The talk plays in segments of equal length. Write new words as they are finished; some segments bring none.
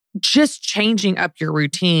just changing up your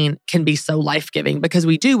routine can be so life-giving because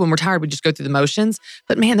when we're tired, we just go through the motions.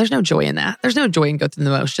 But man, there's no joy in that. There's no joy in going through the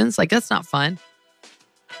motions. Like, that's not fun.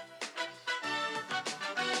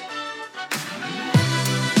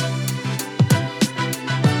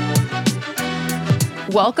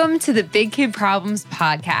 Welcome to the Big Kid Problems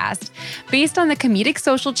podcast, based on the comedic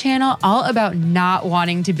social channel all about not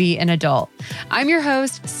wanting to be an adult. I'm your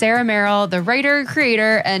host, Sarah Merrill, the writer,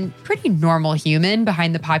 creator, and pretty normal human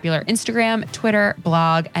behind the popular Instagram, Twitter,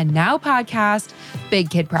 blog, and now podcast, Big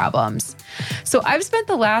Kid Problems. So I've spent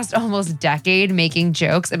the last almost decade making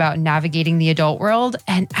jokes about navigating the adult world.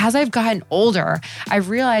 And as I've gotten older, I've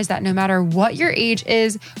realized that no matter what your age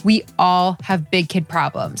is, we all have big kid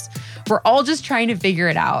problems. We're all just trying to figure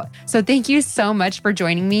it out. So thank you so much for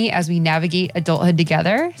joining me as we navigate adulthood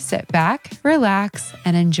together. Sit back, relax,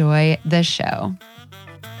 and enjoy the show.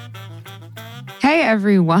 Hey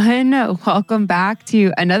everyone, welcome back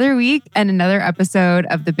to another week and another episode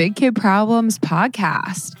of the Big Kid Problems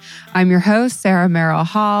podcast. I'm your host, Sarah Merrill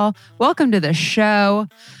Hall. Welcome to the show.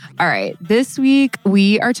 All right, this week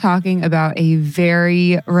we are talking about a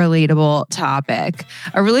very relatable topic,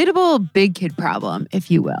 a relatable big kid problem,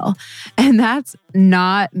 if you will, and that's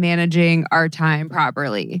not managing our time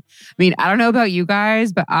properly. I mean, I don't know about you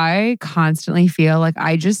guys, but I constantly feel like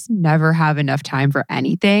I just never have enough time for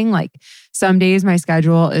anything. Like, some days my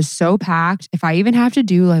schedule is so packed. If I even have to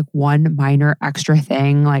do like one minor extra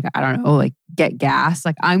thing, like, I don't know, like get gas,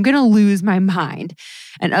 like I'm going to lose my mind.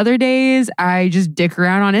 And other days I just dick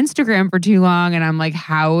around on Instagram for too long and I'm like,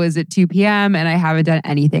 how is it 2 p.m. and I haven't done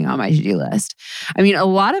anything on my to-do list? I mean, a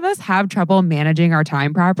lot of us have trouble managing our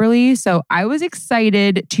time properly. So I was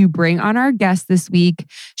excited to bring on our guest this week.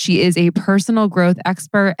 She is a personal growth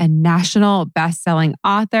expert and national best-selling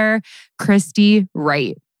author, Christy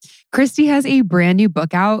Wright. Christy has a brand new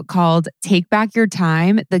book out called Take Back Your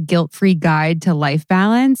Time, The Guilt-Free Guide to Life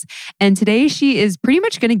Balance. And today she is pretty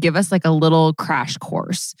much going to give us like a little crash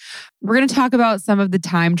course. We're going to talk about some of the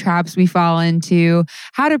time traps we fall into,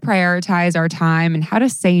 how to prioritize our time, and how to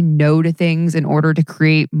say no to things in order to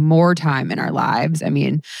create more time in our lives. I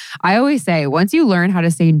mean, I always say, once you learn how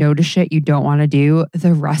to say no to shit you don't want to do,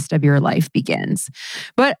 the rest of your life begins.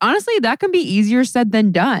 But honestly, that can be easier said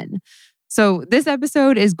than done. So this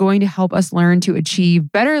episode is going to help us learn to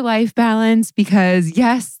achieve better life balance because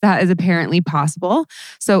yes, that is apparently possible.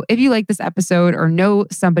 So if you like this episode or know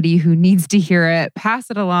somebody who needs to hear it, pass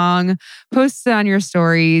it along, post it on your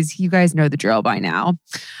stories. You guys know the drill by now.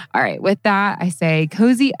 All right, with that, I say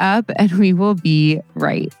cozy up and we will be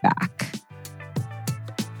right back.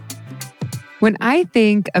 When I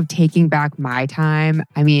think of taking back my time,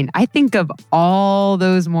 I mean, I think of all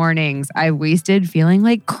those mornings I wasted feeling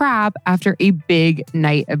like crap after a big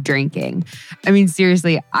night of drinking. I mean,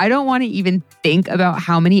 seriously, I don't want to even think about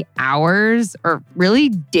how many hours or really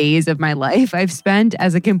days of my life I've spent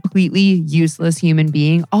as a completely useless human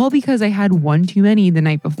being, all because I had one too many the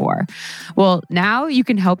night before. Well, now you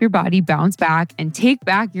can help your body bounce back and take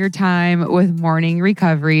back your time with Morning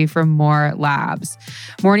Recovery from More Labs.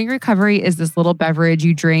 Morning Recovery is this little beverage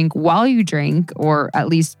you drink while you drink, or at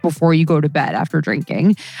least before you go to bed after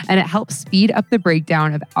drinking. And it helps speed up the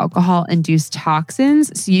breakdown of alcohol-induced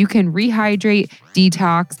toxins so you can rehydrate,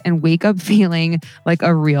 detox, and wake up feeling like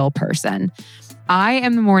a real person. I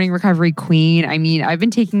am the Morning Recovery queen. I mean, I've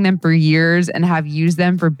been taking them for years and have used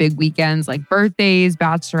them for big weekends like birthdays,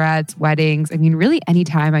 bachelorettes, weddings. I mean, really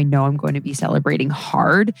anytime I know I'm going to be celebrating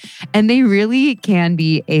hard. And they really can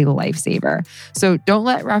be a lifesaver. So don't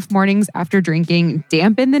let rough mornings after drinking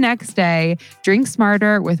dampen the next day. Drink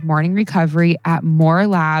smarter with Morning Recovery at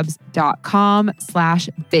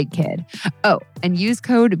morelabs.com/bigkid. Oh, and use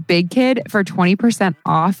code BIGKID for 20%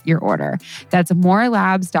 off your order. That's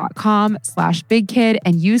morelabs.com/bigkid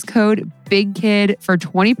and use code BIGKID for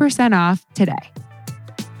 20% off today.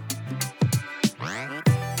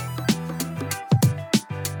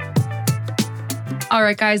 All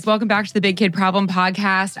right, guys, welcome back to the Big Kid Problem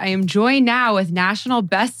podcast. I am joined now with national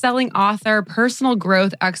best-selling author, personal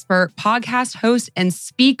growth expert, podcast host, and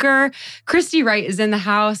speaker. Christy Wright is in the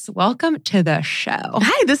house. Welcome to the show.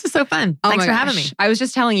 Hi, this is so fun. Thanks for having me. I was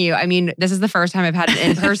just telling you, I mean, this is the first time I've had it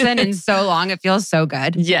in person in so long. It feels so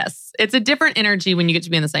good. Yes. It's a different energy when you get to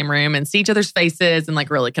be in the same room and see each other's faces and like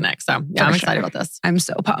really connect. So yeah, I'm excited about this. I'm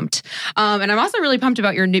so pumped. And I'm also really pumped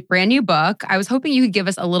about your brand new book. I was hoping you could give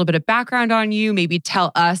us a little bit of background on you, maybe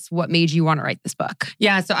tell us what made you want to write this book.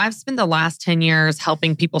 Yeah, so I've spent the last 10 years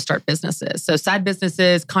helping people start businesses. So side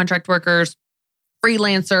businesses, contract workers,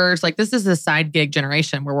 freelancers, like this is a side gig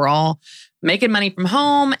generation where we're all making money from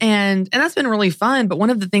home. And that's been really fun. But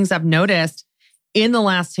one of the things I've noticed in the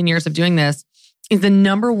last 10 years of doing this is the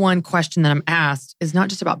number one question that I'm asked is not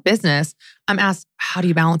just about business. I'm asked, how do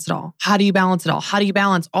you balance it all? How do you balance it all? How do you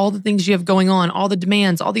balance all the things you have going on, all the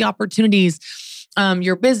demands, all the opportunities,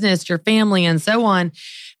 your business, your family, and so on.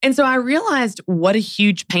 And so I realized what a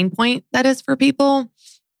huge pain point that is for people.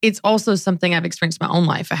 It's also something I've experienced in my own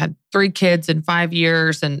life. I had 3 kids in 5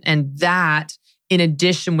 years, and that, in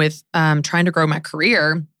addition with trying to grow my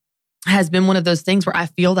career, has been one of those things where I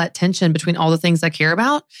feel that tension between all the things I care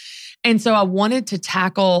about. And so I wanted to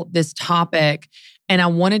tackle this topic, and I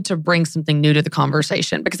wanted to bring something new to the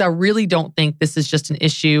conversation, because I really don't think this is just an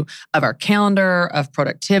issue of our calendar, of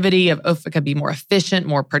productivity, of if it could be more efficient,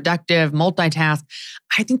 more productive, multitask.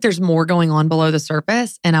 I think there's more going on below the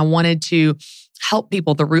surface, and I wanted to help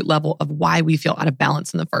people the root level of why we feel out of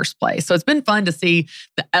balance in the first place. So it's been fun to see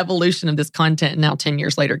the evolution of this content, and now 10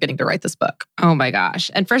 years later getting to write this book. Oh my gosh.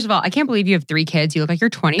 And first of all, I can't believe you have 3 kids. You look like you're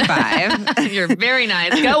 25. You're very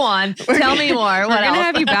nice. Go on. Tell me more. We're going to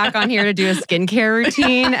have you back on here to do a skincare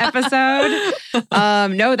routine episode.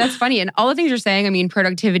 No, that's funny. And all the things you're saying, I mean,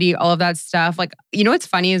 productivity, all of that stuff. Like, you know what's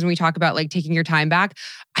funny is when we talk about like taking your time back,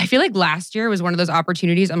 I feel like last year was one of those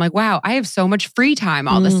opportunities. I'm like, wow, I have so much free time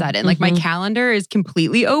all of a sudden. Like my calendar is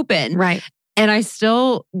completely open. Right. And I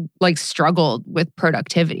still like struggled with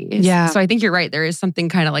productivity. Yeah. So I think you're right. There is something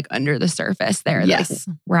kind of like under the surface there. Yes.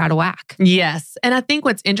 Like we're out of whack. Yes. And I think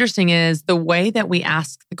what's interesting is the way that we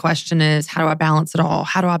ask the question is, how do I balance it all?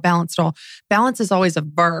 How do I balance it all? Balance is always a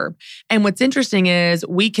verb. And what's interesting is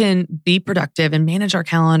we can be productive and manage our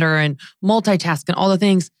calendar and multitask and all the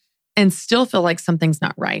things and still feel like something's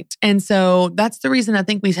not right. And so that's the reason I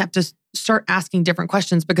think we have to start asking different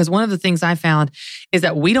questions, because one of the things I found is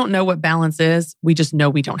that we don't know what balance is. We just know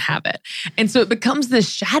we don't have it. And so it becomes this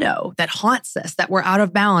shadow that haunts us, that we're out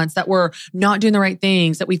of balance, that we're not doing the right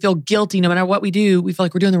things, that we feel guilty no matter what we do. We feel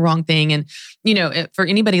like we're doing the wrong thing. And, you know, for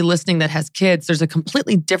anybody listening that has kids, there's a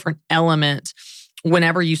completely different element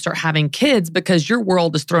whenever you start having kids, because your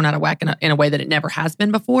world is thrown out of whack in a way that it never has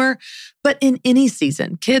been before. But in any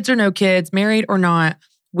season, kids or no kids, married or not,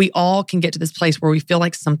 we all can get to this place where we feel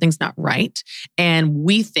like something's not right. And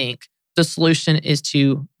we think the solution is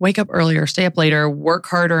to wake up earlier, stay up later, work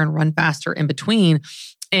harder, and run faster in between.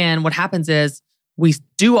 And what happens is we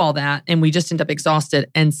do all that and we just end up exhausted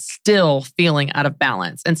and still feeling out of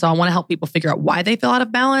balance. And so I want to help people figure out why they feel out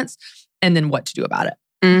of balance and then what to do about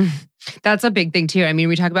it. That's a big thing too. I mean,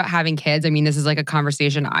 we talk about having kids. I mean, this is like a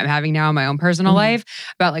conversation I'm having now in my own personal life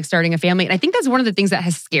about like starting a family. And I think that's one of the things that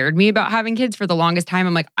has scared me about having kids for the longest time.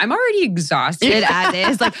 I'm like, I'm already exhausted as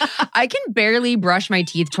is. Like, I can barely brush my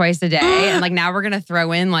teeth twice a day. And like, now we're going to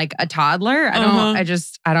throw in like a toddler. I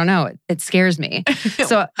don't know. It scares me.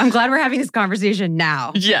 So I'm glad we're having this conversation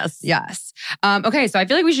now. Yes. Yes. Okay. So I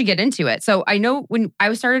feel like we should get into it. So I know when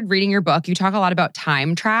I started reading your book, you talk a lot about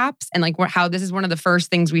time traps and like how this is one of the first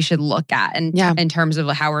things we should look at in terms of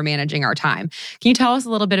how we're managing our time. Can you tell us a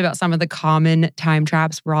little bit about some of the common time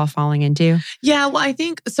traps we're all falling into? Yeah, well, I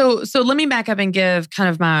think, so let me back up and give kind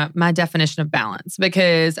of my definition of balance,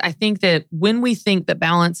 because I think that when we think that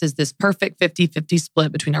balance is this perfect 50-50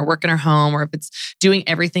 split between our work and our home, or if it's doing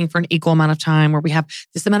everything for an equal amount of time, where we have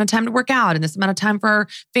this amount of time to work out and this amount of time for our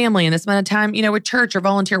family and this amount of time, you know, with church or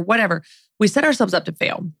volunteer, whatever, we set ourselves up to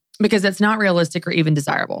fail because that's not realistic or even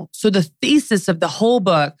desirable. So the thesis of the whole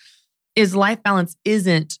book is life balance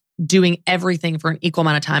isn't doing everything for an equal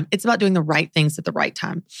amount of time. It's about doing the right things at the right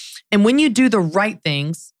time. And when you do the right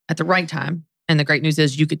things at the right time, and the great news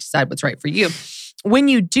is you get to decide what's right for you. When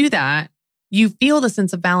you do that, you feel the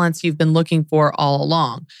sense of balance you've been looking for all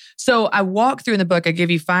along. So I walk through in the book, I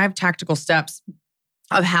give you 5 tactical steps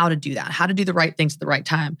of how to do that, how to do the right things at the right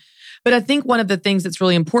time. But I think one of the things that's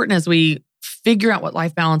really important as we figure out what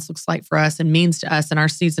life balance looks like for us and means to us in our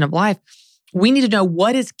season of life, we need to know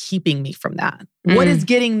what is keeping me from that. What is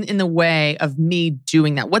getting in the way of me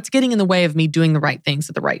doing that? What's getting in the way of me doing the right things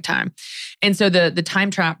at the right time? And so the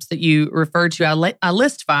time traps that you referred to, I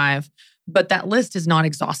list 5, but that list is not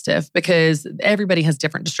exhaustive because everybody has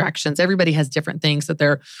different distractions. Everybody has different things that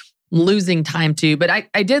they're losing time to. But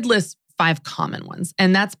I did list 5 common ones.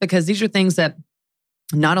 And that's because these are things that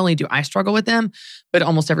not only do I struggle with them, but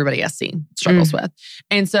almost everybody I see struggles with.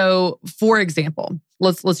 And so, for example,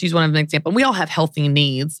 let's use one of an example. We all have healthy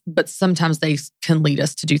needs, but sometimes they can lead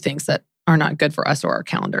us to do things that are not good for us or our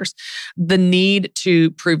calendars. The need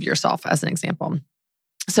to prove yourself, as an example.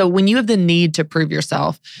 So when you have the need to prove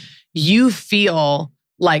yourself, you feel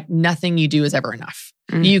like nothing you do is ever enough.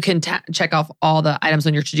 You can check off all the items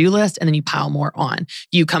on your to-do list and then you pile more on.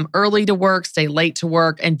 You come early to work, stay late to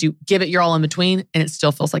work, and give it your all in between, and it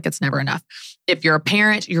still feels like it's never enough. If you're a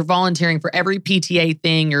parent, you're volunteering for every PTA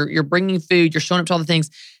thing, you're bringing food, you're showing up to all the things,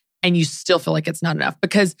 and you still feel like it's not enough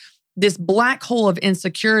because this black hole of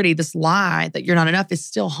insecurity, this lie that you're not enough is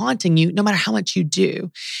still haunting you no matter how much you do.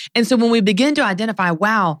 And so when we begin to identify,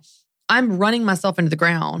 wow, I'm running myself into the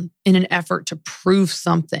ground in an effort to prove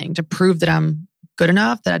something, to prove that I'm good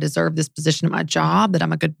enough, that I deserve this position at my job, that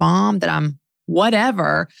I'm a good mom, that I'm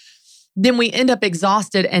whatever, then we end up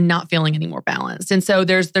exhausted and not feeling any more balanced. And so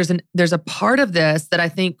there's a part of this that I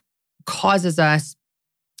think causes us,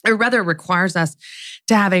 or rather requires us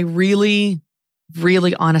to have a really,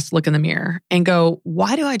 really honest look in the mirror and go,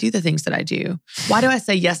 why do I do the things that I do? Why do I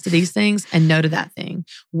say yes to these things and no to that thing?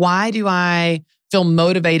 Why do I feel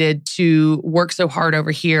motivated to work so hard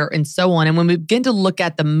over here and so on? And when we begin to look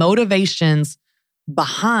at the motivations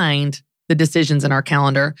behind the decisions in our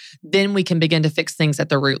calendar, then we can begin to fix things at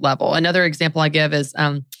the root level. Another example I give is,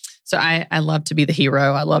 so I love to be the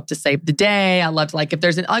hero. I love to save the day. I love to if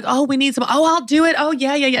there's we need some, I'll do it. Oh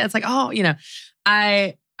yeah. It's like,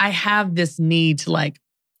 I have this need to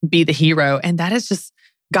be the hero. And that has just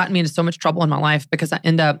gotten me into so much trouble in my life because I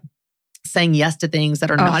end up saying yes to things that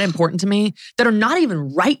are not important to me, that are not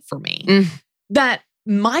even right for me, that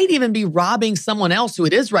might even be robbing someone else who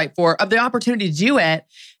it is right for of the opportunity to do it.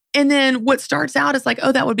 And then what starts out as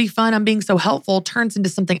that would be fun, I'm being so helpful, turns into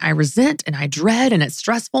something I resent and I dread and it's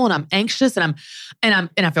stressful and I'm anxious and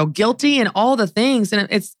I feel guilty and all the things.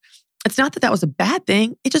 And it's not that was a bad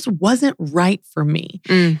thing. It just wasn't right for me.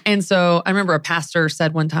 And so I remember a pastor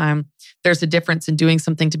said one time, there's a difference in doing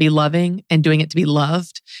something to be loving and doing it to be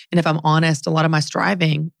loved. And if I'm honest, a lot of my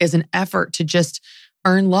striving is an effort to just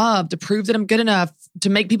earn love, to prove that I'm good enough, to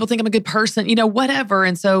make people think I'm a good person, whatever.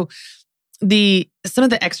 And so some of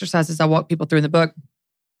the exercises I walk people through in the book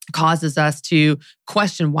causes us to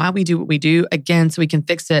question why we do what we do, again, so we can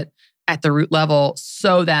fix it at the root level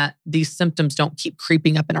so that these symptoms don't keep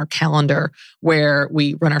creeping up in our calendar where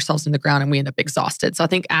we run ourselves in the ground and we end up exhausted. So I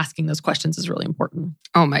think asking those questions is really important.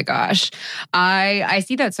 Oh my gosh. I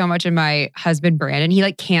see that so much in my husband, Brandon.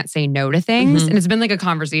 He can't say no to things. And it's been a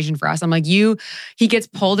conversation for us. I'm he gets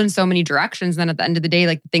pulled in so many directions. And then at the end of the day,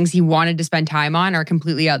 the things he wanted to spend time on are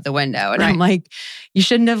completely out the window. And I'm you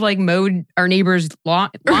shouldn't have mowed our neighbor's lawn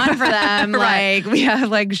for them. Right. We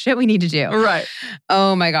have shit we need to do. Right.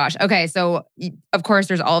 Oh my gosh. Okay. So of course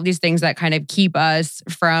there's all of these things that kind of keep us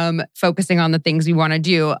from focusing on the things we want to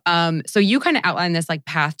do. So you kind of outline this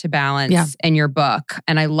path to balance in your book.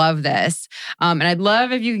 And I love this. And I'd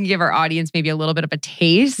love if you can give our audience maybe a little bit of a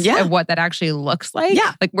taste of what that actually looks like.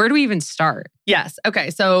 Yeah. Where do we even start? Yes. Okay.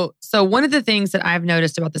 So one of the things that I've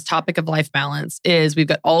noticed about this topic of life balance is we've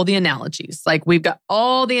got all the analogies. We've got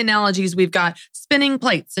all the analogies. We've got spinning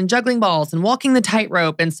plates and juggling balls and walking the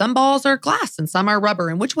tightrope. And some balls are glass and some are rubber.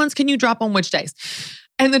 And which ones can you drop on which days?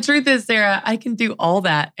 And the truth is, Sarah, I can do all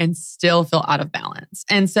that and still feel out of balance.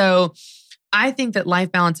 And so I think that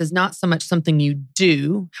life balance is not so much something you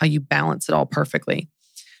do, how you balance it all perfectly.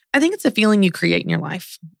 I think it's a feeling you create in your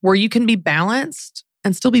life where you can be balanced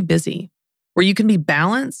and still be busy, where you can be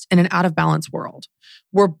balanced in an out of balance world,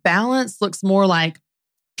 where balance looks more like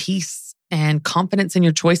peace and confidence in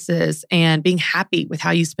your choices and being happy with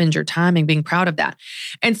how you spend your time and being proud of that.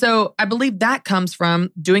 And so I believe that comes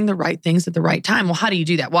from doing the right things at the right time. Well, how do you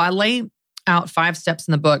do that? Well, I lay out 5 steps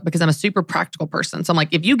in the book because I'm a super practical person. So I'm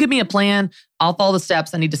if you give me a plan, I'll follow the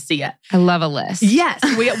steps. I need to see it. I love a list. Yes,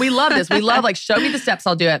 we love this. We love show me the steps,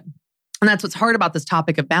 I'll do it. And that's what's hard about this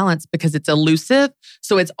topic of balance because it's elusive.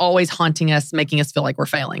 So it's always haunting us, making us feel like we're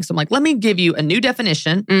failing. So I'm let me give you a new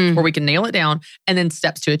definition where we can nail it down and then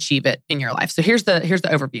steps to achieve it in your life. So here's the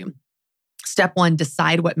overview. Step 1,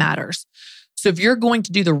 decide what matters. So if you're going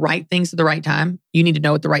to do the right things at the right time, you need to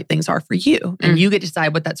know what the right things are for you. And you get to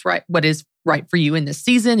decide what is right for you in this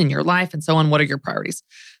season, in your life, and so on. What are your priorities?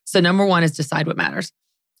 So number 1 is decide what matters.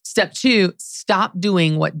 Step 2, stop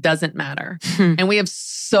doing what doesn't matter. And we have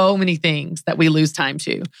so many things that we lose time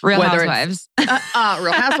to. Real Housewives. Real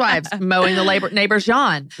Housewives, mowing the neighbor's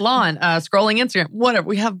lawn, scrolling Instagram, whatever.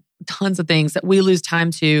 We have tons of things that we lose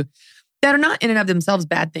time to that are not in and of themselves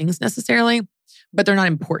bad things necessarily, but they're not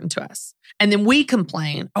important to us. And then we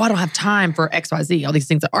complain, I don't have time for XYZ, all these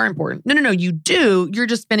things that are important. No, you do. You're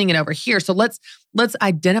just spinning it over here. So let's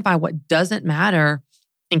identify what doesn't matter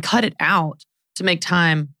and cut it out to make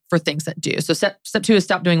time for things that do. So step 2 is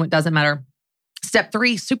stop doing what doesn't matter. Step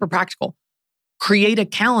 3, super practical. Create a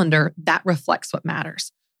calendar that reflects what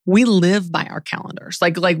matters. We live by our calendars.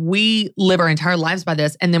 We live our entire lives by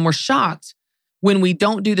this. And then we're shocked when we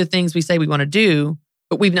don't do the things we say we want to do,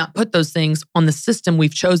 but we've not put those things on the system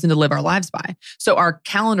we've chosen to live our lives by. So our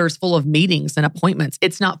calendar is full of meetings and appointments.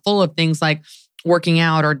 It's not full of things like working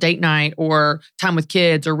out or date night or time with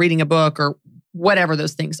kids or reading a book or whatever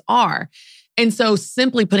those things are. And so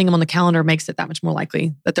simply putting them on the calendar makes it that much more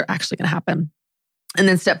likely that they're actually going to happen. And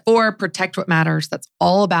then step 4, protect what matters. That's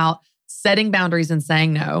all about setting boundaries and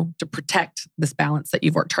saying no to protect this balance that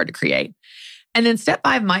you've worked hard to create. And then step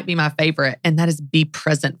 5 might be my favorite, and that is be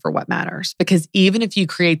present for what matters. Because even if you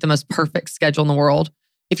create the most perfect schedule in the world,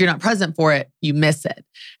 if you're not present for it, you miss it.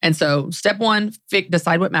 And so step 1,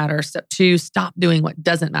 decide what matters. Step 2, stop doing what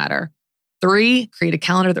doesn't matter. 3, create a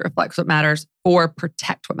calendar that reflects what matters. 4,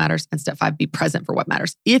 protect what matters. And step 5, be present for what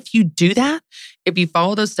matters. If you do that, if you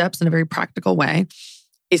follow those steps in a very practical way,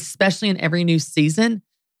 especially in every new season,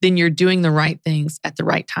 then you're doing the right things at the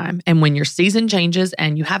right time. And when your season changes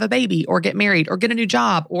and you have a baby or get married or get a new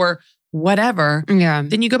job or whatever,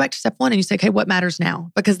 then you go back to step 1 and you say, okay, what matters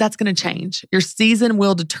now? Because that's going to change. Your season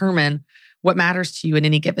will determine what matters to you at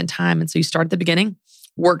any given time. And so you start at the beginning,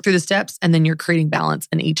 work through the steps, and then you're creating balance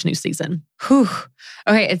in each new season. Whew.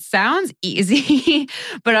 Okay, it sounds easy,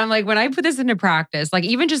 but I'm like, when I put this into practice, like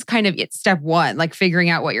even just kind of step 1, like figuring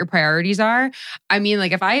out what your priorities are. I mean,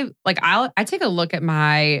 like if I take a look at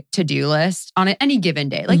my to-do list on any given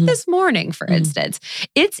day, like this morning, for instance,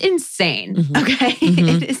 it's insane. Okay.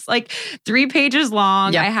 It is like 3 pages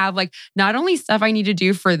long. I have like not only stuff I need to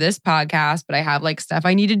do for this podcast, but I have like stuff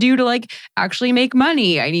I need to do to like actually make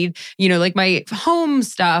money. I need, like my home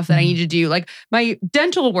stuff that I need to do, like my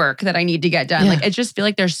dental work that I need to get done. Like, I just feel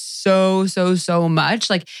like there's so much.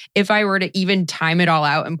 Like if I were to even time it all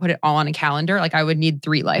out and put it all on a calendar, like I would need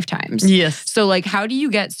 3 lifetimes. Yes. So like, how do you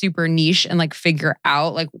get super niche and like figure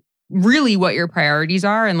out like really what your priorities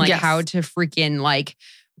are and like how to freaking like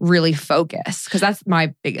really focus? Because that's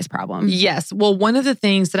my biggest problem. Yes. Well, one of the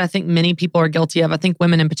things that I think many people are guilty of, I think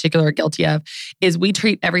women in particular are guilty of, is we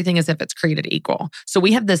treat everything as if it's created equal. So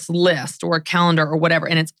we have this list or a calendar or whatever,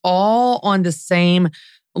 and it's all on the same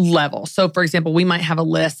level. So for example, we might have a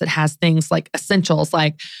list that has things like essentials,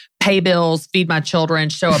 like pay bills, feed my children,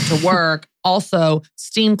 show up to work, also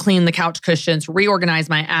steam clean the couch cushions, reorganize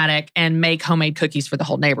my attic, and make homemade cookies for the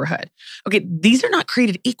whole neighborhood. Okay, these are not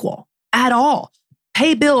created equal at all.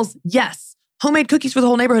 Pay bills, yes. Homemade cookies for the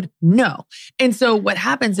whole neighborhood, no. And so what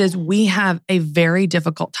happens is we have a very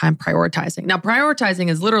difficult time prioritizing. Now, prioritizing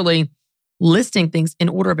is literally listing things in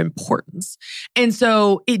order of importance. And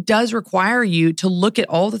so it does require you to look at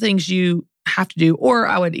all the things you have to do, or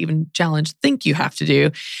I would even challenge, think you have to do,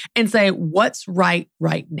 and say, what's right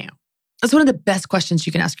now? That's one of the best questions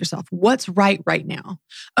you can ask yourself. What's right now?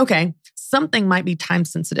 Okay, something might be time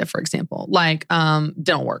sensitive, for example, like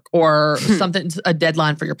dental work or something, a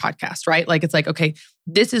deadline for your podcast, right? Like it's like, okay,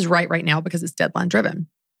 this is right now because it's deadline driven.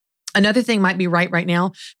 Another thing might be right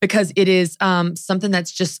now because it is something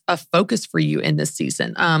that's just a focus for you in this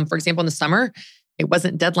season. For example, in the summer, it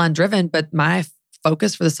wasn't deadline driven, but my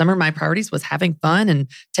focus for the summer, my priorities was having fun and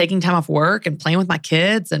taking time off work and playing with my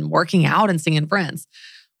kids and working out and seeing friends.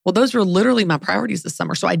 Well, those were literally my priorities this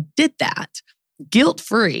summer. So I did that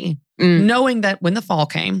guilt-free, knowing that when the fall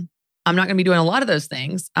came, I'm not going to be doing a lot of those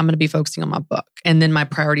things. I'm going to be focusing on my book. And then my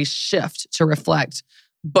priorities shift to reflect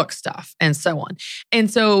book stuff and so on. And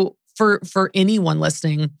so for anyone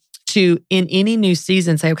listening to, in any new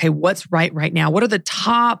season, say, okay, what's right now? What are the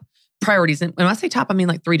top priorities? And when I say top, I mean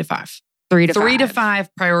like 3 to 5. 3 to 5. 3 to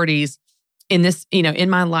 5 priorities in this, in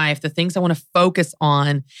my life, the things I want to focus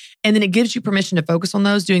on. And then it gives you permission to focus on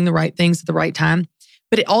those, doing the right things at the right time.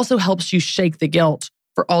 But it also helps you shake the guilt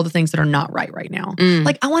for all the things that are not right now.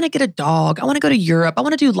 Like, I want to get a dog. I want to go to Europe. I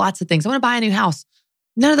want to do lots of things. I want to buy a new house.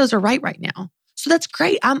 None of those are right now. So that's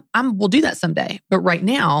great. We'll do that someday. But right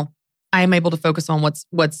now, I am able to focus on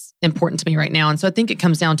what's important to me right now. And so I think it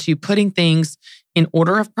comes down to putting things in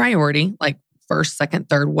order of priority, like first, second,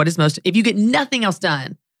 third. What is most, if you get nothing else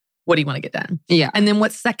done, what do you want to get done? Yeah. And then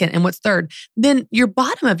what's second and what's third? Then your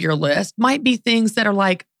bottom of your list might be things that are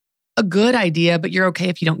like a good idea, but you're okay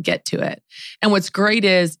if you don't get to it. And what's great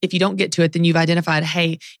is if you don't get to it, then you've identified,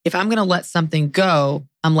 hey, if I'm going to let something go,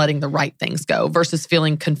 I'm letting the right things go versus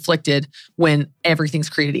feeling conflicted when everything's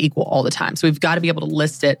created equal all the time. So we've got to be able to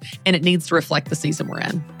list it, and it needs to reflect the season we're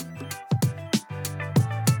in.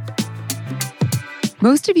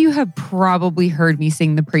 Most of you have probably heard me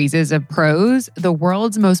sing the praises of Prose, the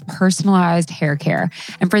world's most personalized hair care.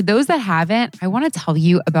 And for those that haven't, I want to tell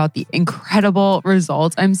you about the incredible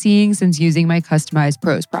results I'm seeing since using my customized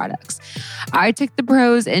Prose products. I took the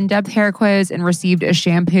Prose in-depth hair quiz and received a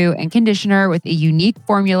shampoo and conditioner with a unique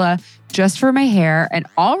formula just for my hair, and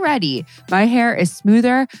already my hair is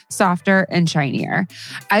smoother, softer, and shinier.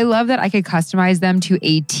 I love that I could customize them to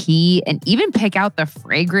a T and even pick out the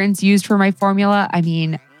fragrance used for my formula. I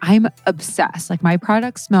mean, I'm obsessed. Like my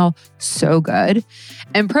products smell so good.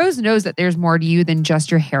 And Prose knows that there's more to you than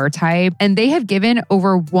just your hair type. And they have given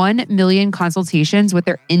over 1 million consultations with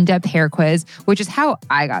their in-depth hair quiz, which is how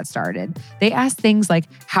I got started. They ask things like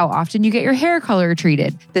how often you get your hair color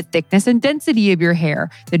treated, the thickness and density of your hair,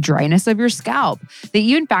 the dryness of your scalp. They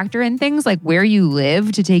even factor in things like where you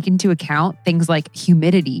live to take into account things like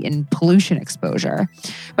humidity and pollution exposure.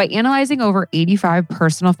 By analyzing over 85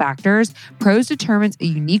 personal factors, Prose determines a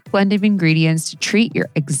unique blend of ingredients to treat your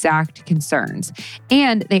exact concerns.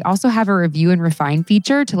 And they also have a review and refine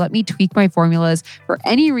feature to let me tweak my formulas for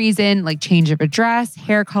any reason, like change of address,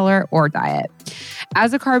 hair color, or diet.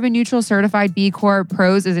 As a carbon neutral certified B Corp,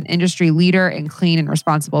 Prose is an industry leader in clean and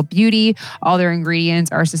responsible beauty. All their ingredients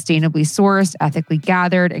are sustainably sourced, ethically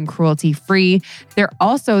gathered, and cruelty-free. They're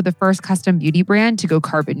also the first custom beauty brand to go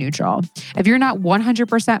carbon neutral. If you're not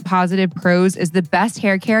 100% positive Prose is the best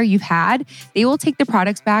hair care you've had, they will take the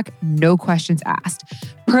products back, no questions asked.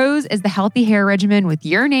 Prose is the healthy hair regimen with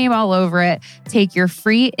your name all over it. Take your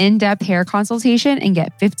free in-depth hair consultation and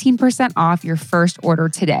get 15% off your first order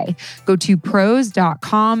today. Go to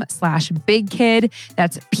prose.com/bigkid.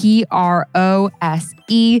 That's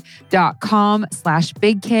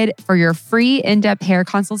prose.com/bigkid for your free in-depth hair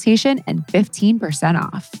consultation and 15%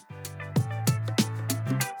 off.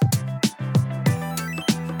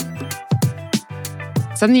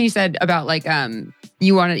 Something you said about like,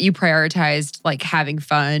 you prioritized like having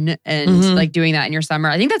fun and like doing that in your summer.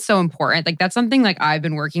 I think that's so important. Like that's something like I've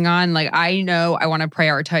been working on. Like I know I want to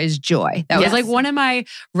prioritize joy. That was like one of my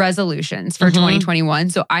resolutions for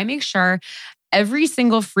 2021. So I make sure every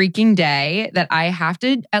single freaking day that I have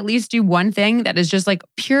to at least do one thing that is just like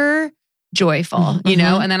pure joyful, you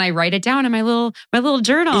know? And then I write it down in my little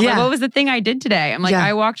journal. Like, what was the thing I did today? I'm like,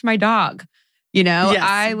 I walked my dog. You know,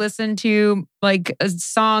 I listened to like a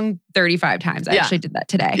song 35 times. I actually did that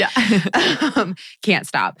today. Can't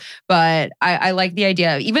stop. But I like the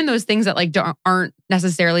idea of even those things that like aren't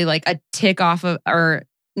necessarily like a tick off of or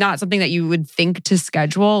not something that you would think to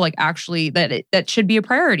schedule, like actually that should be a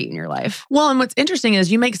priority in your life. Well, and what's interesting is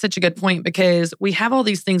you make such a good point because we have all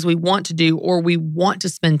these things we want to do or we want to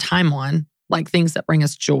spend time on, like things that bring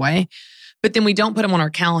us joy, but then we don't put them on our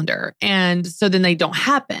calendar. And so then they don't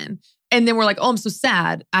happen. And then we're like, oh, I'm so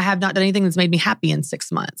sad. I have not done anything that's made me happy in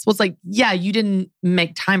 6 months. Well, it's like, yeah, you didn't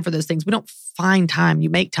make time for those things. We don't find time, you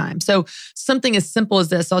make time. So something as simple as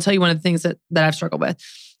this, I'll tell you one of the things that I've struggled with.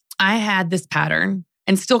 I had this pattern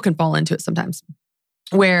and still can fall into it sometimes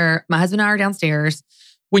where my husband and I are downstairs.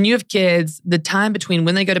 When you have kids, the time between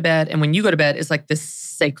when they go to bed and when you go to bed is like this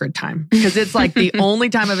sacred time because it's like the only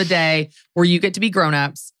time of a day where you get to be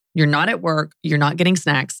grown-ups. You're not at work, you're not getting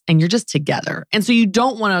snacks, and you're just together. And so you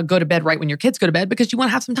don't want to go to bed right when your kids go to bed because you want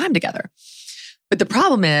to have some time together. But the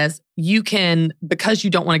problem is you can, because you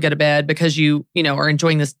don't want to go to bed, because you are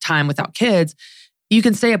enjoying this time without kids, you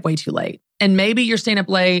can stay up way too late. And maybe you're staying up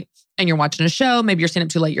late and you're watching a show. Maybe you're staying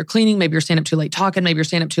up too late, you're cleaning. Maybe you're staying up too late talking. Maybe you're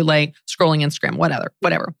staying up too late scrolling Instagram, whatever.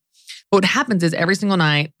 But what happens is every single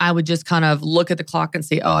night, I would just kind of look at the clock and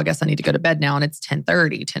say, oh, I guess I need to go to bed now. And it's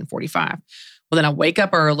 10:30, 10:45. Well, then I wake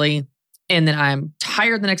up early and then I'm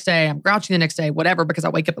tired the next day. I'm grouchy the next day, whatever, because I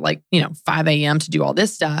wake up at like, 5 a.m. to do all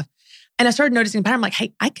this stuff. And I started noticing a pattern. I'm like,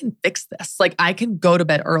 hey, I can fix this. Like I can go to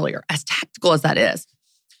bed earlier, as tactical as that is.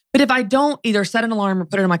 But if I don't either set an alarm or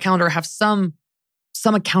put it on my calendar or have some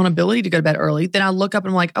accountability to go to bed early, then I look up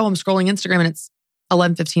and I'm like, oh, I'm scrolling Instagram and it's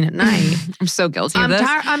 11:15 at night. I'm so guilty of this.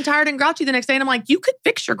 I'm tired and grouchy the next day. And I'm like, you could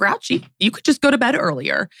fix your grouchy. You could just go to bed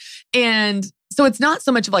earlier. And so it's not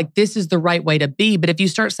so much of like, this is the right way to be. But if you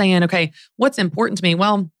start saying, okay, what's important to me?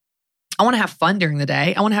 Well, I want to have fun during the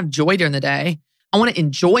day. I want to have joy during the day. I want to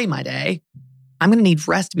enjoy my day. I'm going to need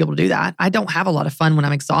rest to be able to do that. I don't have a lot of fun when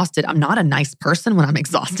I'm exhausted. I'm not a nice person when I'm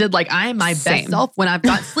exhausted. Like I am my best self when I've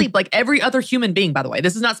got sleep. Like every other human being, by the way,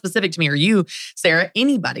 this is not specific to me or you, Sarah.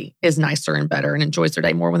 Anybody is nicer and better and enjoys their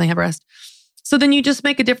day more when they have rest. So then you just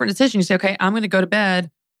make a different decision. You say, okay, I'm going to go to bed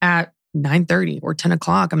at 9:30 or 10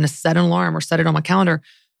 o'clock. I'm going to set an alarm or set it on my calendar.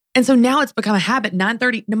 And so now it's become a habit.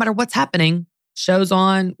 9:30, no matter what's happening, shows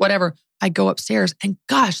on, whatever, I go upstairs and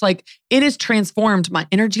gosh, like it has transformed my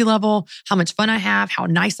energy level, how much fun I have, how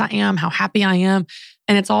nice I am, how happy I am.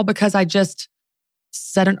 And it's all because I just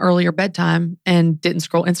set an earlier bedtime and didn't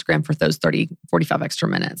scroll Instagram for those 30, 45 extra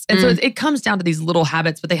minutes. And so it comes down to these little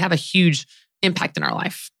habits, but they have a huge impact in our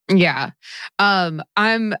life. Yeah. I'm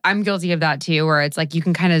guilty of that too, where it's like you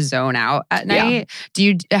can kind of zone out at night. Yeah. Do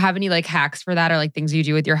you have any like hacks for that or like things you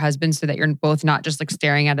do with your husband so that you're both not just like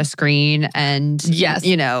staring at a screen and, Yes.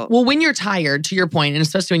 Well, when you're tired, to your point, and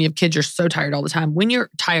especially when you have kids, you're so tired all the time. When you're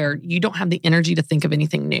tired, you don't have the energy to think of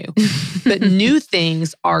anything new. But new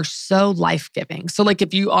things are so life-giving. So like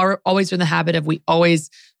if you are always in the habit of we always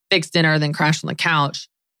fix dinner, then crash on the couch,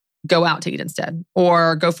 go out to eat instead,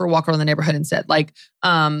 or go for a walk around the neighborhood instead. Like,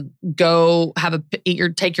 go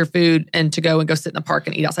take your food and to go and go sit in the park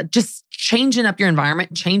and eat outside. Just changing up your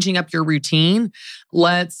environment, changing up your routine.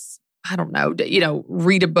 Let's, I don't know,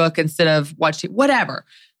 read a book instead of watch TV, whatever.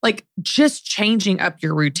 Like just changing up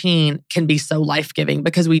your routine can be so life-giving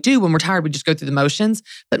because when we're tired, we just go through the motions.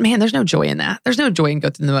 But man, there's no joy in that. There's no joy in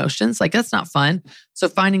going through the motions. Like that's not fun. So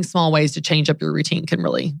finding small ways to change up your routine can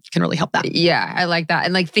really help that. Yeah, I like that.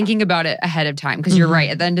 And like thinking about it ahead of time because you're right.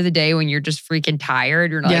 At the end of the day, when you're just freaking tired,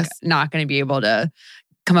 you're not going to be able to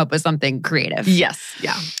come up with something creative. Yes.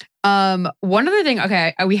 Yeah. One other thing,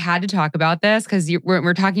 okay, we had to talk about this because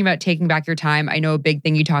we're talking about taking back your time. I know a big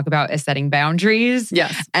thing you talk about is setting boundaries.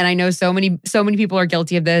 Yes. And I know so many people are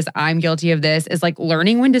guilty of this. I'm guilty of this. Is like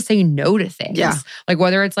learning when to say no to things. Yeah. Like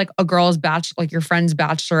whether it's like a girl's like your friend's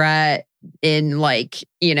bachelorette in like,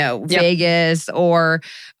 Vegas, or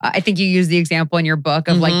I think you use the example in your book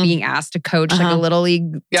of like being asked to coach like a little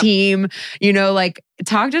league team, like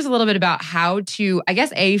talk to us a little bit about how to, I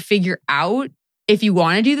guess, figure out if you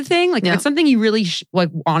want to do the thing, like if it's something you really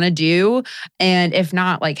want to do, and if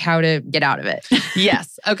not, like how to get out of it.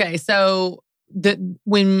 Yes. Okay. So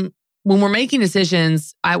when we're making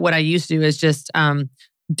decisions, what I used to do is just,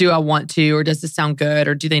 do I want to, or does this sound good,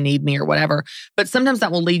 or do they need me, or whatever. But sometimes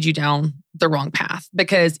that will lead you down the wrong path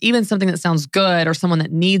because even something that sounds good or someone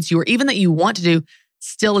that needs you, or even that you want to do,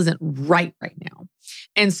 still isn't right now.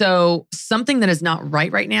 And so something that is not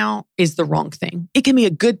right now is the wrong thing. It can be a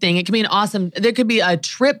good thing. It can be there could be a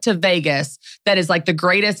trip to Vegas that is like the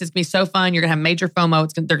greatest. It's going to be so fun. You're going to have major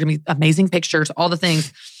FOMO. There are going to be amazing pictures, all the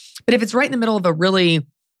things. But if it's right in the middle of a really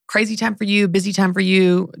crazy time for you, busy time for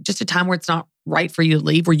you, just a time where it's not right for you to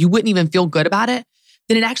leave, where you wouldn't even feel good about it,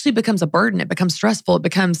 then it actually becomes a burden. It becomes stressful. It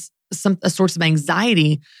becomes a source of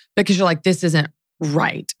anxiety because you're like, this isn't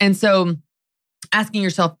right. And so asking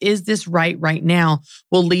yourself, is this right now,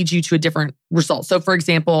 will lead you to a different result. So for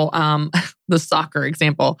example, the soccer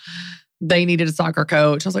example, they needed a soccer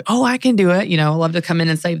coach. I was like, oh, I can do it. I love to come in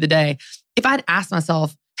and save the day. If I'd asked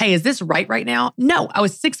myself, hey, is this right now? No, I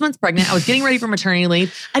was 6 months pregnant. I was getting ready for maternity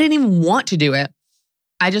leave. I didn't even want to do it.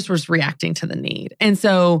 I just was reacting to the need. And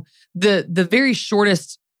so the very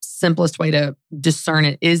shortest, simplest way to discern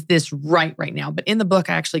it, is this right now? But in the book,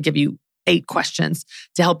 I actually give you 8 questions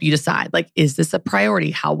to help you decide. Like, is this a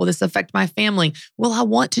priority? How will this affect my family? Will I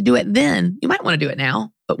want to do it then? You might want to do it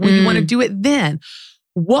now, but when you want to do it then,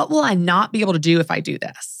 what will I not be able to do if I do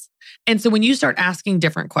this? And so when you start asking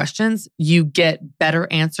different questions, you get better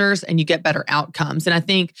answers and you get better outcomes. And I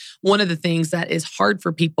think one of the things that is hard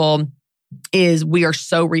for people is we are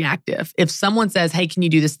so reactive. If someone says, hey, can you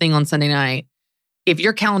do this thing on Sunday night? If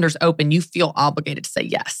your calendar's open, you feel obligated to say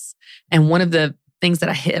yes. And one of the things that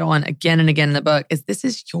I hit on again and again in the book is this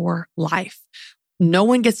is your life. No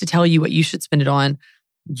one gets to tell you what you should spend it on.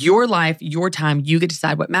 Your life, your time, you get to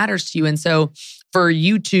decide what matters to you. And so for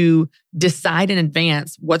you to decide in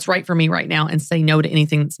advance what's right for me right now and say no to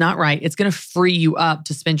anything that's not right, it's going to free you up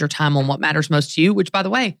to spend your time on what matters most to you, which by the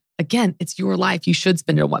way, again, it's your life. You should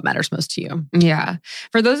spend it on what matters most to you. Yeah.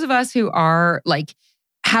 For those of us who are like,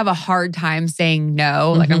 have a hard time saying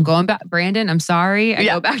no. Like I'm going back, Brandon, I'm sorry. I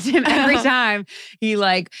go back to him every time.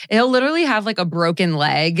 He'll literally have like a broken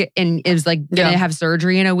leg and is like gonna have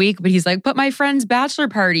surgery in a week. But he's like, but my friend's bachelor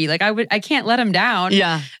party, like I can't let him down.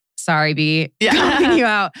 Yeah. Sorry, B. Calling you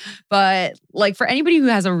out. But like for anybody who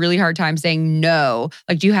has a really hard time saying no,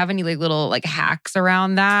 like do you have any like little like hacks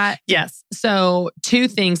around that? Yes. So 2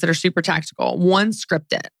 things that are super tactical. 1,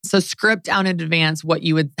 script it. So script out in advance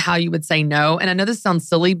how you would say no. And I know this sounds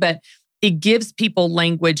silly, but it gives people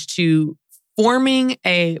language to forming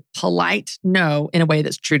a polite no in a way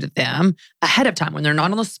that's true to them ahead of time when they're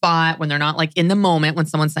not on the spot, when they're not like in the moment, when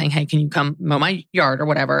someone's saying, hey, can you come mow my yard or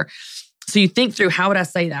whatever. So you think through, how would I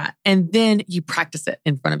say that? And then you practice it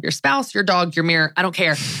in front of your spouse, your dog, your mirror. I don't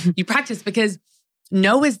care. You practice because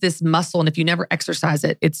no is this muscle. And if you never exercise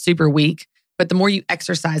it, it's super weak. But the more you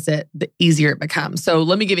exercise it, the easier it becomes. So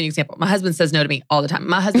let me give you an example. My husband says no to me all the time.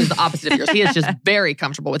 My husband's the opposite of yours. He is just very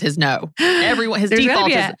comfortable with his no. His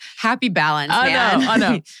default is happy balance. I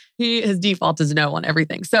know. His default is no on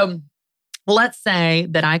everything. So let's say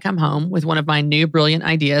that I come home with one of my new brilliant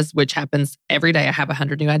ideas, which happens every day. I have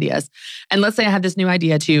 100 new ideas. And let's say I have this new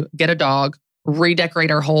idea to get a dog,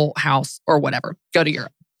 redecorate our whole house or whatever, go to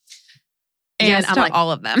Europe. And yes, I'm like,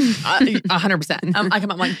 all of them. 100%. I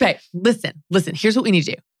come up, I'm like, babe, listen, here's what we need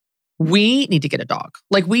to do. We need to get a dog.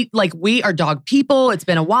 Like we are dog people. It's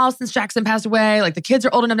been a while since Jackson passed away. Like the kids are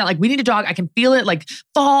old enough now. Like we need a dog. I can feel it. Like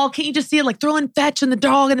fall. Can't you just see it? Like throwing Fetch and the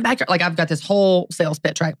dog in the backyard. Like I've got this whole sales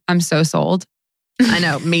pitch, right? I'm so sold. I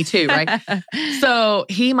know. Me too, right? So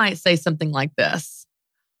he might say something like this.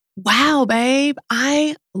 Wow, babe.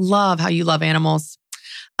 I love how you love animals.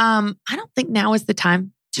 I don't think now is the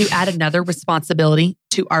time to add another responsibility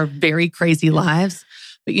to our very crazy lives.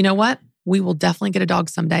 But you know what? We will definitely get a dog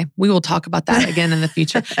someday. We will talk about that again in the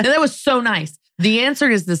future. And that was so nice. The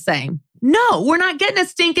answer is the same. No, we're not getting a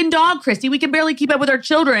stinking dog, Christy. We can barely keep up with our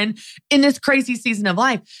children in this crazy season of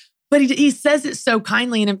life. But he says it so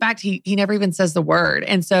kindly. And in fact, he never even says the word.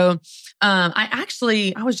 And so I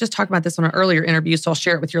was just talking about this on an earlier interview, so I'll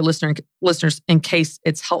share it with your listeners in case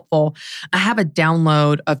it's helpful. I have a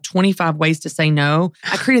download of 25 ways to say no.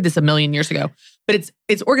 I created this a million years ago, but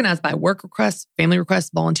it's organized by work requests, family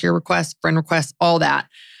requests, volunteer requests, friend requests, all that.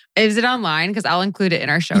 Is it online? Because I'll include it in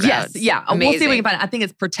our show notes. Yes, yeah. Amazing. We'll see if we can find it. I think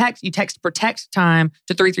it's protect. You text protect time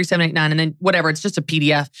to 33789 and then whatever. It's just a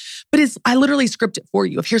PDF. But I literally script it for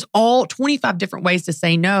you. If here's all 25 different ways to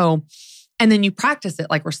say no, and then you practice it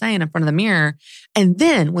like we're saying in front of the mirror. And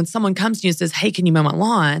then when someone comes to you and says, hey, can you mow my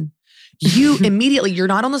lawn? You immediately, you're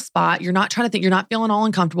not on the spot. You're not trying to think. You're not feeling all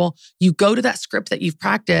uncomfortable. You go to that script that you've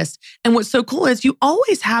practiced. And what's so cool is you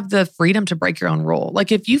always have the freedom to break your own rule.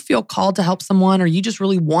 Like if you feel called to help someone or you just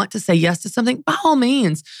really want to say yes to something, by all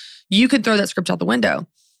means, you could throw that script out the window.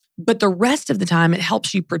 But the rest of the time, it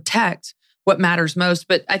helps you protect what matters most.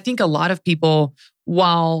 But I think a lot of people,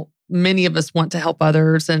 while many of us want to help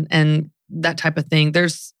others and that type of thing,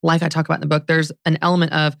 there's, like I talk about in the book, there's an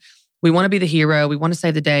element of, we want to be the hero. We want to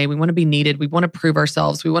save the day. We want to be needed. We want to prove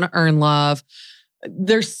ourselves. We want to earn love.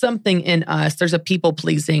 There's something in us. There's a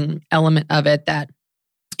people-pleasing element of it that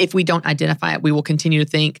if we don't identify it, we will continue to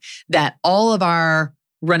think that all of our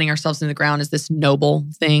running ourselves into the ground is this noble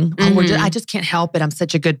thing. Mm-hmm. I just can't help it. I'm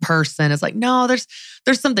such a good person. It's like, no, there's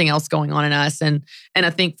something else going on in us. And I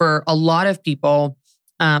think for a lot of people,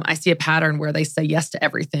 I see a pattern where they say yes to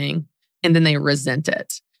everything and then they resent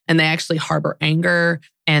it. And they actually harbor anger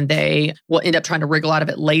and they will end up trying to wriggle out of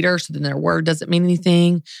it later. So then their word doesn't mean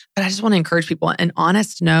anything. But I just want to encourage people, an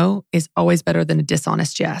honest no is always better than a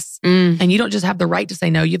dishonest yes. And you don't just have the right to say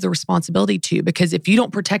no, you have the responsibility to, because if you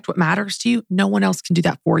don't protect what matters to you, no one else can do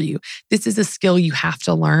that for you. This is a skill you have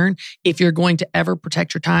to learn if you're going to ever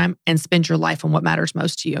protect your time and spend your life on what matters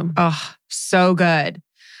most to you. Oh, so good.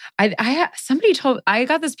 I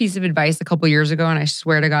got this piece of advice a couple years ago and I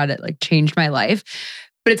swear to God, it like changed my life.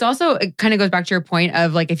 But it's also, it kind of goes back to your point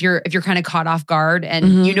of like, if you're kind of caught off guard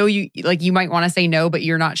and you might want to say no, but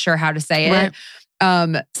you're not sure how to say it.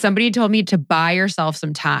 Right. Somebody told me to buy yourself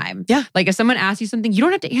some time. Yeah. Like if someone asks you something, you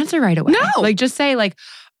don't have to answer right away. No. Like just say like,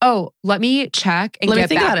 oh, let me check and get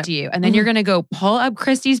back to you. And then you're going to go pull up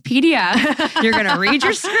Christy's PDF. You're going to read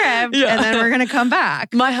your script and then we're going to come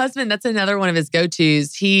back. My husband, that's another one of his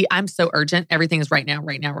go-tos. I'm so urgent. Everything is right now.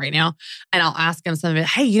 And I'll ask him something,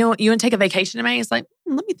 hey, you want to take a vacation to May? He's like,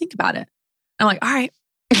 let me think about it. I'm like, all right.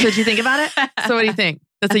 So did you think about it? So what do you think?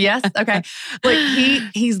 That's a yes? Okay. Like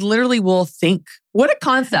he's literally will think. What a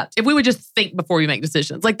concept. If we would just think before we make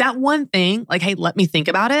decisions. Like that one thing, like, hey, let me think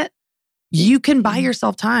about it. You can buy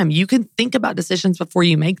yourself time. You can think about decisions before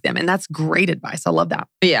you make them. And that's great advice. I love that.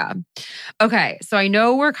 Yeah. Okay. So I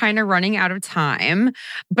know we're kind of running out of time,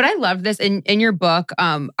 but I love this in your book.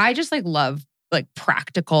 I just love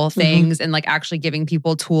practical things and actually giving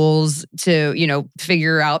people tools to,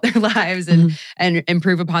 figure out their lives and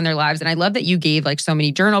improve upon their lives. And I love that you gave so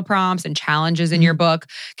many journal prompts and challenges in your book.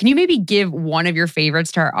 Can you maybe give one of your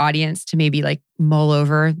favorites to our audience to maybe mull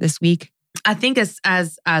over this week? I think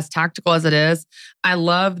as tactical as it is, I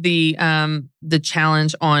love the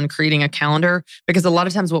challenge on creating a calendar, because a lot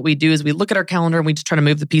of times what we do is we look at our calendar and we just try to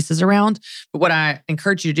move the pieces around. But what I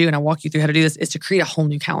encourage you to do, and I walk you through how to do this, is to create a whole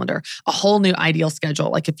new calendar, a whole new ideal schedule.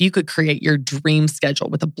 Like if you could create your dream schedule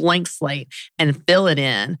with a blank slate and fill it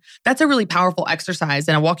in, that's a really powerful exercise.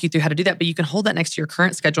 And I walk you through how to do that, but you can hold that next to your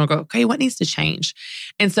current schedule and go, okay, what needs to change?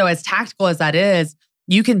 And so as tactical as that is,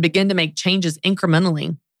 you can begin to make changes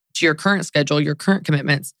incrementally to your current schedule, your current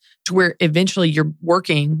commitments, to where eventually you're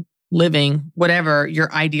working, living, whatever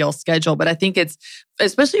your ideal schedule. But I think it's,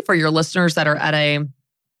 especially for your listeners that are at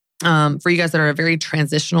for you guys that are at a very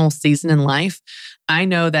transitional season in life, I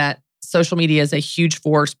know that social media is a huge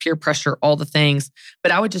force, peer pressure, all the things.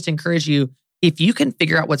 But I would just encourage you, if you can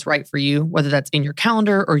figure out what's right for you, whether that's in your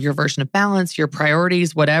calendar or your version of balance, your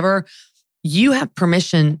priorities, whatever, you have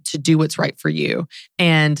permission to do what's right for you.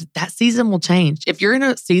 And that season will change. If you're in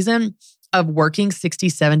a season of working 60,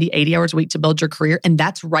 70, 80 hours a week to build your career, and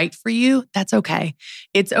that's right for you, that's okay.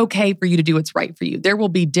 It's okay for you to do what's right for you. There will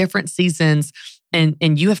be different seasons, and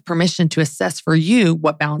you have permission to assess for you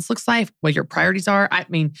what balance looks like, what your priorities are. I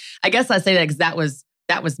mean, I guess I say that because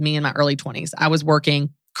that was me in my early 20s. I was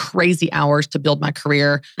working crazy hours to build my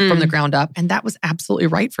career from the ground up. And that was absolutely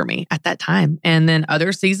right for me at that time. And then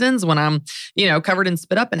other seasons when I'm, covered in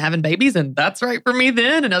spit up and having babies, and that's right for me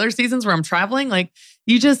then. And other seasons where I'm traveling, like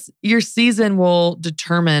your season will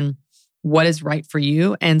determine what is right for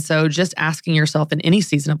you. And so just asking yourself in any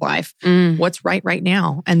season of life, what's right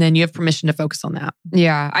now? And then you have permission to focus on that.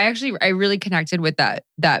 Yeah. I really connected with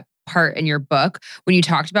that part in your book when you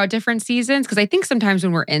talked about different seasons, because I think sometimes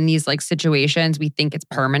when we're in these like situations, we think it's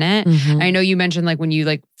permanent. I know you mentioned like when you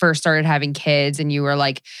like first started having kids and you were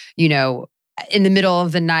like, in the middle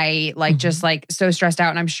of the night, like just like so stressed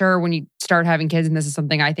out. And I'm sure when you start having kids, and this is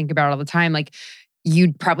something I think about all the time, like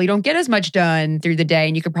you probably don't get as much done through the day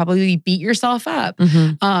and you could probably beat yourself up.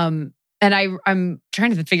 And I'm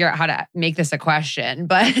trying to figure out how to make this a question,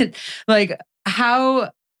 but like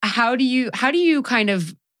how do you kind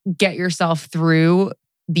of get yourself through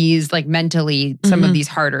these like mentally some of these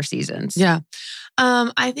harder seasons? Yeah.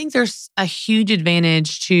 I think there's a huge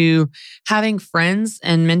advantage to having friends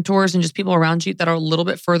and mentors and just people around you that are a little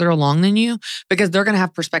bit further along than you, because they're going to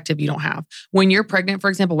have perspective you don't have. When you're pregnant, for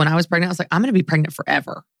example, when I was pregnant, I was like, I'm going to be pregnant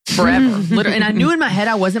forever. Literally. And I knew in my head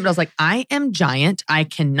I wasn't, but I was like, I am giant. I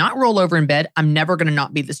cannot roll over in bed. I'm never going to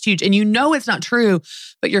not be this huge. And it's not true,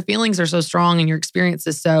 but your feelings are so strong and your experience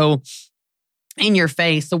is so in your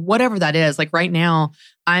face. So whatever that is, like right now,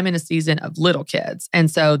 I'm in a season of little kids. And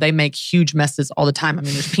so they make huge messes all the time. I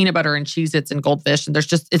mean, there's peanut butter and Cheez-Its and goldfish, and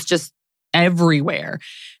it's just everywhere.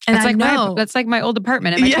 And that's like my old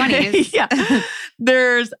apartment in my 20s. Yeah.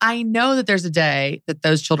 I know that there's a day that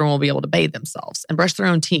those children will be able to bathe themselves and brush their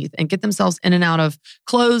own teeth and get themselves in and out of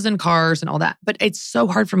clothes and cars and all that. But it's so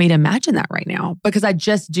hard for me to imagine that right now because I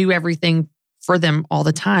just do everything for them all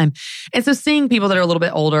the time. And so seeing people that are a little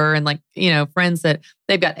bit older and like, friends that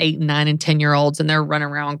they've got 8 and 9 and 10-year-olds and they're running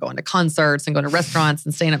around going to concerts and going to restaurants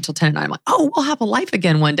and staying up till 10 at night. I'm like, oh, we'll have a life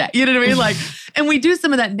again one day. You know what I mean? Like, and we do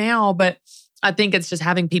some of that now, but I think it's just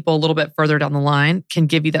having people a little bit further down the line can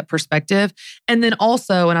give you that perspective. And then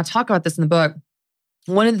also, and I talk about this in the book,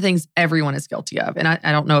 one of the things everyone is guilty of, and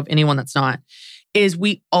I don't know of anyone that's not, is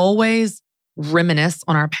we always reminisce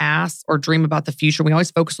on our past or dream about the future. We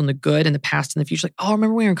always focus on the good and the past and the future. Like, oh,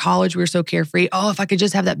 remember we were in college, we were so carefree. Oh, if I could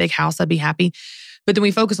just have that big house, I'd be happy. But then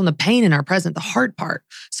we focus on the pain in our present, the hard part.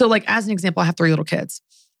 So like, as an example, I have 3 little kids.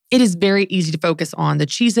 It is very easy to focus on the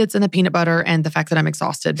Cheez-Its and the peanut butter and the fact that I'm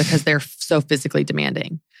exhausted because they're so physically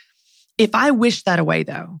demanding. If I wish that away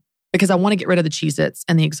though, because I want to get rid of the Cheez-Its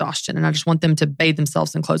and the exhaustion and I just want them to bathe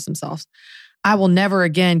themselves and clothe themselves, I will never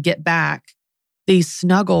again get back these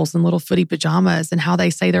snuggles and little footy pajamas and how they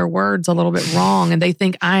say their words a little bit wrong. And they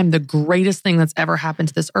think I'm the greatest thing that's ever happened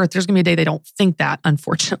to this earth. There's going to be a day they don't think that,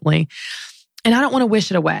 unfortunately. And I don't want to wish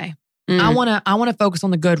it away. I want to focus on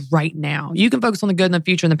the good right now. You can focus on the good in the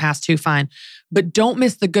future and the past too, fine. But don't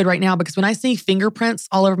miss the good right now, because when I see fingerprints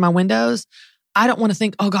all over my windows, I don't want to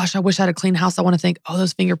think, oh gosh, I wish I had a clean house. I want to think, oh,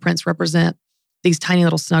 those fingerprints represent these tiny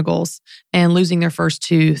little snuggles and losing their first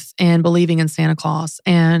tooth and believing in Santa Claus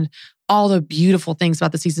and all the beautiful things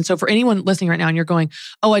about the season. So for anyone listening right now and you're going,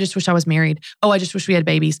 oh, I just wish I was married. Oh, I just wish we had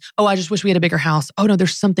babies. Oh, I just wish we had a bigger house. Oh no,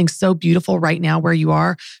 there's something so beautiful right now where you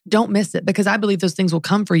are. Don't miss it, because I believe those things will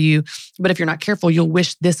come for you. But if you're not careful, you'll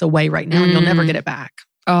wish this away right now and you'll never get it back.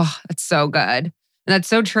 Oh, that's so good. And that's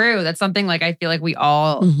so true. That's something like I feel like we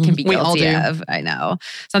all can be guilty of. I know.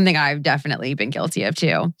 Something I've definitely been guilty of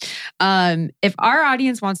too. If our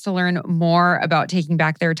audience wants to learn more about taking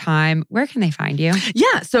back their time, where can they find you?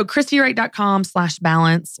 Yeah. So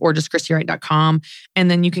ChristyWright.com/balance or just ChristyWright.com.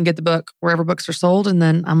 And then you can get the book wherever books are sold. And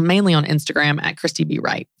then I'm mainly on Instagram at Christy B.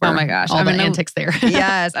 Wright. Oh my gosh. All the antics there.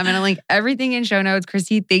 Yes. I'm going to link everything in show notes.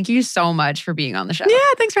 Christy, thank you so much for being on the show. Yeah.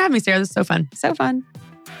 Thanks for having me, Sarah. This is so fun. So fun.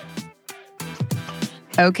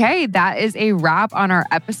 Okay, that is a wrap on our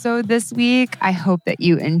episode this week. I hope that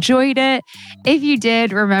you enjoyed it. If you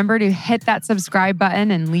did, remember to hit that subscribe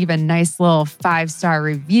button and leave a nice little 5-star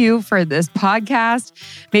review for this podcast.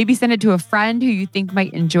 Maybe send it to a friend who you think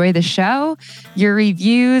might enjoy the show. Your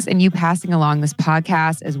reviews and you passing along this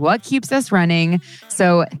podcast is what keeps us running.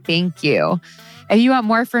 So thank you. If you want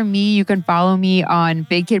more from me, you can follow me on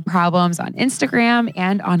Big Kid Problems on Instagram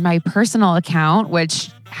and on my personal account, which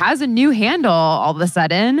has a new handle all of a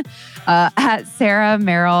sudden, at Sarah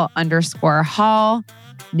Merrill _Hall.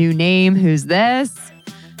 New name, who's this?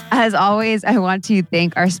 As always, I want to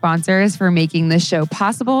thank our sponsors for making this show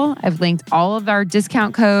possible. I've linked all of our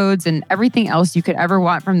discount codes and everything else you could ever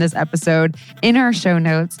want from this episode in our show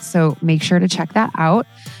notes, so make sure to check that out.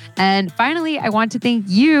 And finally, I want to thank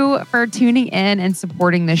you for tuning in and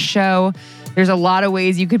supporting this show. There's a lot of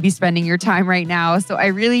ways you could be spending your time right now, so I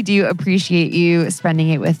really do appreciate you spending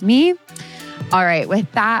it with me. All right,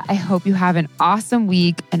 with that, I hope you have an awesome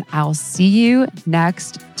week, and I'll see you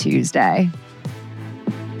next Tuesday.